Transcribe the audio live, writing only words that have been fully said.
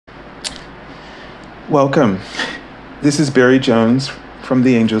Welcome. This is Barry Jones from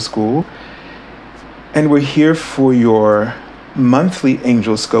the Angel School, and we're here for your monthly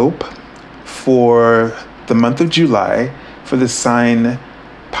Angelscope for the month of July for the sign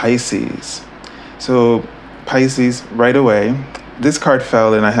Pisces. So Pisces, right away, this card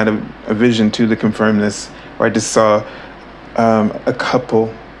fell and I had a vision too to confirm this, where I just saw a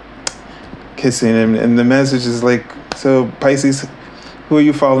couple kissing, and the message is like, so Pisces, who are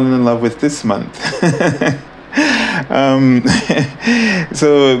you falling in love with this month?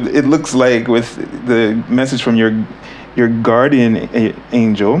 So it looks like with the message from your guardian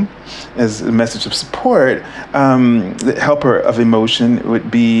angel as a message of support, the helper of emotion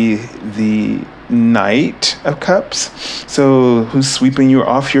would be the Knight of Cups. So who's sweeping you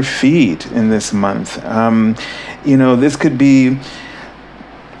off your feet in this month? This could be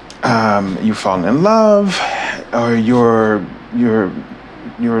you falling in love, or your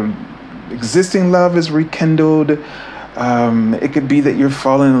existing love is rekindled. It could be that you're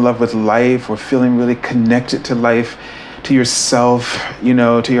falling in love with life or feeling really connected to life, to yourself,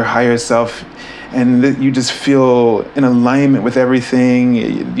 to your higher self, and that you just feel in alignment with everything.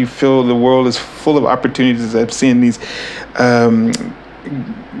 You feel the world is full of opportunities. I've seen these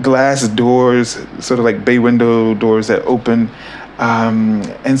glass doors, sort of like bay window doors that open.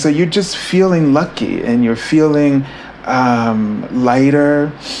 And so you're just feeling lucky, and you're feeling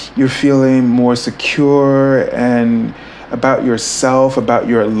lighter, you're feeling more secure and about yourself, about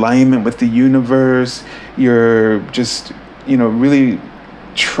your alignment with the universe. You're just, really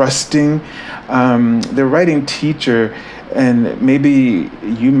trusting. The writing teacher, and maybe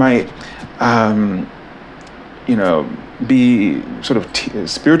you might, be sort of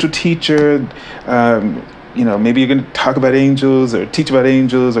spiritual teacher. Maybe you're going to talk about angels or teach about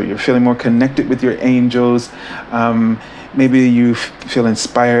angels, or you're feeling more connected with your angels. Maybe you feel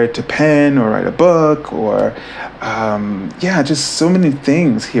inspired to pen or write a book, or just so many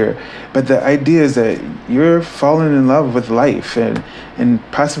things here. But the idea is that you're falling in love with life and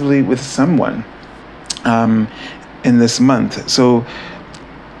possibly with someone in this month. So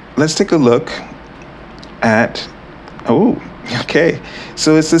let's take a look at, okay,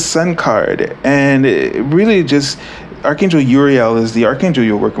 so it's the Sun card, and it really just, Archangel Uriel is the archangel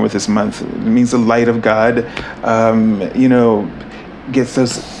you're working with this month. It means the light of God. Gets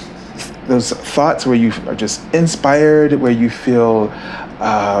those thoughts where you are just inspired, where you feel,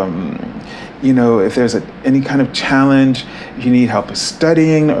 if there's any kind of challenge, if you need help with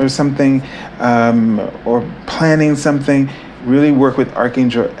studying or something, or planning something, really work with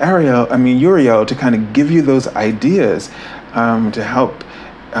Archangel Uriel to kind of give you those ideas, to help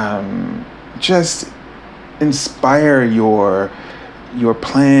just inspire your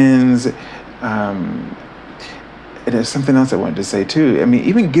plans. There's something else I wanted to say too.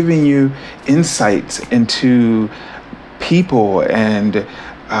 Even giving you insights into people and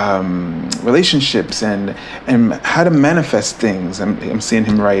relationships and how to manifest things. I'm seeing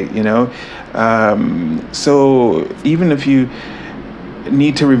him right, so even if you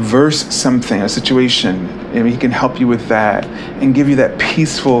need to reverse something, a situation, he can help you with that and give you that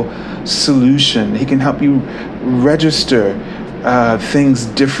peaceful solution. He can help you register things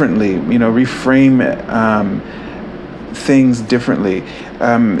differently, reframe things differently.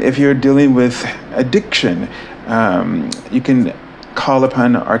 If you're dealing with addiction, you can call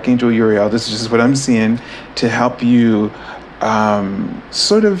upon Archangel Uriel. This is just what I'm seeing, to help you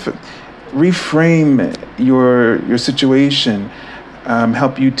sort of reframe your situation,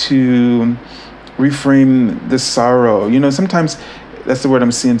 help you to reframe the sorrow. Sometimes that's the word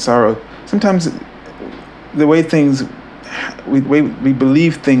I'm seeing, sorrow. Sometimes the way we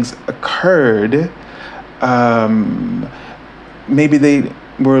believe things occurred, maybe they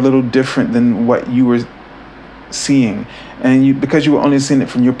were a little different than what you were seeing, and because you were only seeing it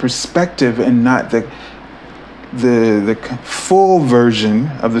from your perspective and not the full version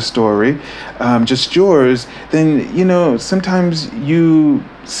of the story, just yours, then sometimes you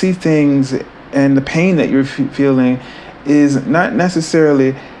see things, and the pain that you're feeling is not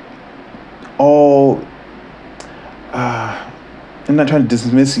necessarily all. I'm not trying to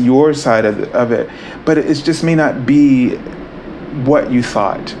dismiss your side of it, but it just may not be what you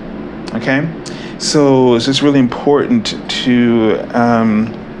thought. Okay, so it's just really important to,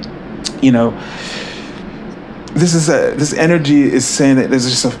 this energy is saying that there's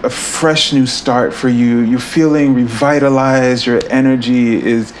just a fresh new start for you. You're feeling revitalized. Your energy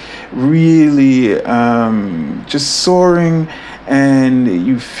is really just soaring, and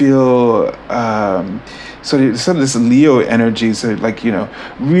you feel some of this Leo energy, so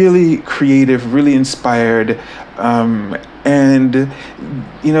really creative, really inspired, and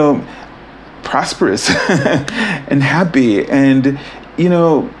prosperous and happy. And, you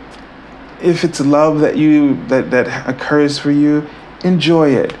know, if it's love that occurs for you, enjoy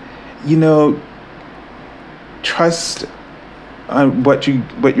it. You know, trust what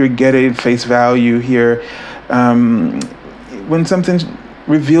you're getting, face value here. When something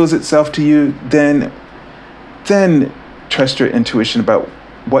reveals itself to you, then trust your intuition about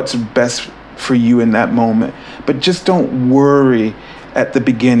what's best for you in that moment. But just don't worry at the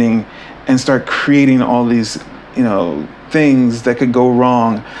beginning and start creating all these, you know, things that could go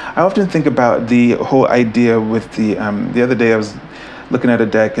wrong. I often think about the whole idea with the other day I was looking at a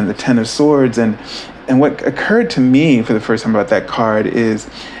deck and the Ten of Swords, and what occurred to me for the first time about that card is,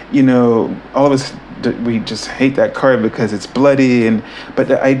 you know, all of us, we just hate that card because it's bloody, but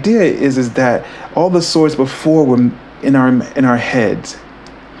the idea is that all the swords before were in our heads.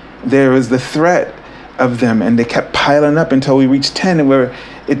 There was the threat of them, and they kept piling up until we reached 10, and where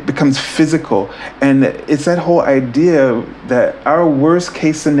it becomes physical. And it's that whole idea that our worst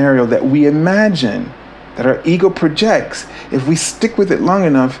case scenario that we imagine, that our ego projects, if we stick with it long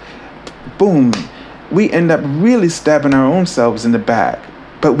enough, boom, we end up really stabbing our own selves in the back.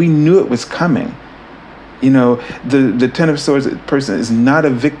 But we knew it was coming. You know, the Ten of Swords person is not a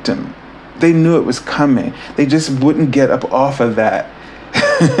victim. They knew it was coming. They just wouldn't get up off of that.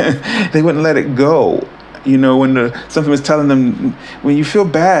 They wouldn't let it go. You know, when something was telling them, when you feel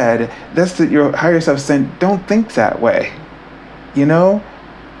bad, that's your higher self saying, don't think that way. You know?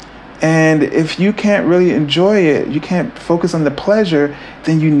 And if you can't really enjoy it, you can't focus on the pleasure,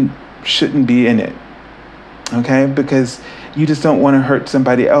 then you shouldn't be in it. Okay? Because you just don't want to hurt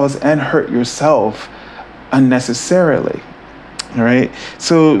somebody else and hurt yourself unnecessarily. All right?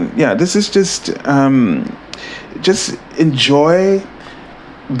 So, yeah, this is just enjoy,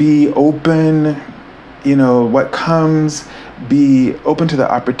 be open, you know, what comes, be open to the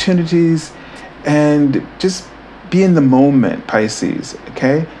opportunities, and just be in the moment, Pisces,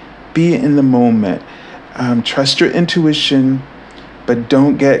 okay? Be in the moment. Trust your intuition, but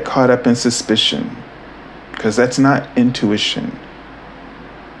don't get caught up in suspicion, because that's not intuition.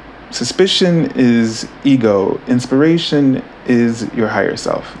 Suspicion is ego. Inspiration is your higher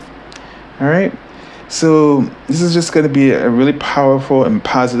self. All right? So this is just going to be a really powerful and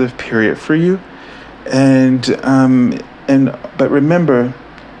positive period for you. But remember,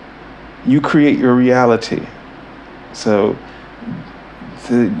 you create your reality. So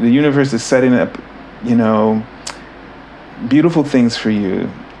the universe is setting up, you know, beautiful things for you,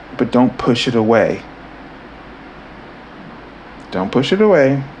 but don't push it away. Don't push it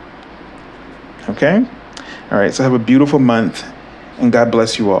away. Okay? All right, so have a beautiful month, and God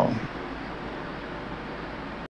bless you all.